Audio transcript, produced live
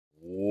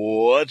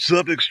What's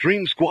up,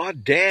 Extreme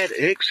Squad? Dad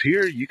X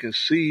here. You can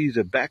see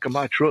the back of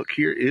my truck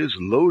here is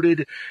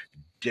loaded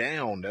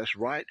down. That's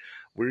right.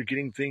 We're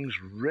getting things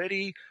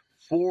ready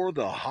for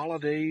the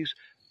holidays.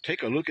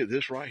 Take a look at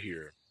this right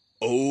here.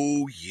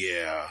 Oh,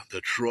 yeah,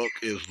 the truck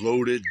is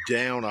loaded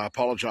down. I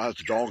apologize,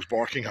 the dog's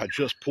barking. I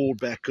just pulled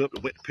back up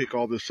and went to pick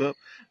all this up.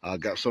 I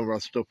got some of our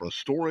stuff on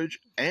storage,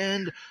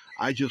 and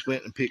I just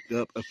went and picked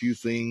up a few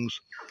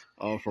things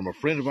from a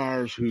friend of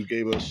ours who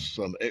gave us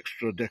some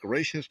extra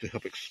decorations to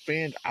help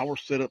expand our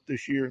setup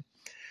this year.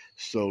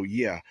 So,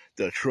 yeah,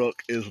 the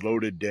truck is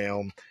loaded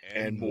down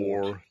and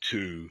more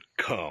to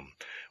come.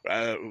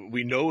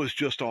 We know it's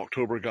just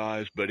October,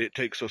 guys, but it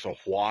takes us a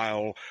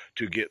while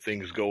to get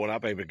things going.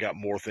 I've even got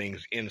more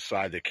things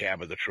inside the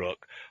cab of the truck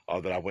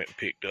that I went and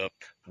picked up.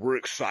 We're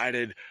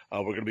excited.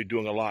 We're going to be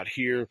doing a lot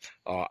here.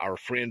 Our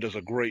friend does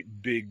a great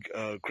big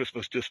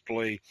Christmas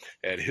display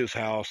at his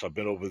house. I've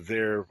been over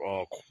there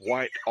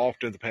quite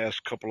often the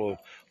past couple of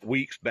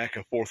weeks, back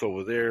and forth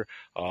over there.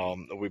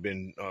 We've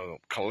been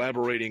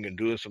collaborating and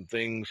doing some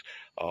things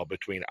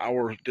between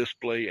our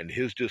display and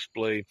his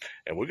display,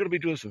 and we're going to be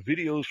doing some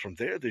videos from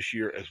there this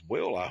year as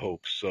well, I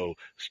hope. So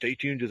stay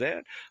tuned to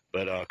that.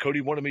 But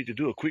Cody wanted me to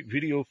do a quick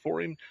video for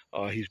him.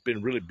 He's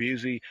been really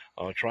busy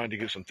trying to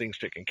get some things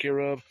taken care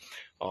of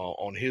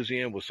on his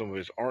end with some of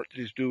his art that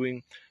he's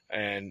doing,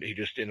 and he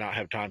just did not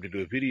have time to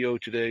do a video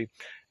today,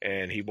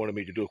 and he wanted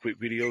me to do a quick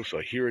video, so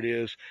here it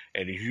is.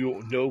 And if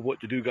you know what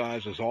to do,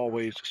 guys, as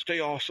always, stay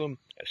awesome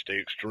and stay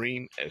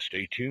extreme and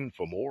stay tuned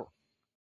for more.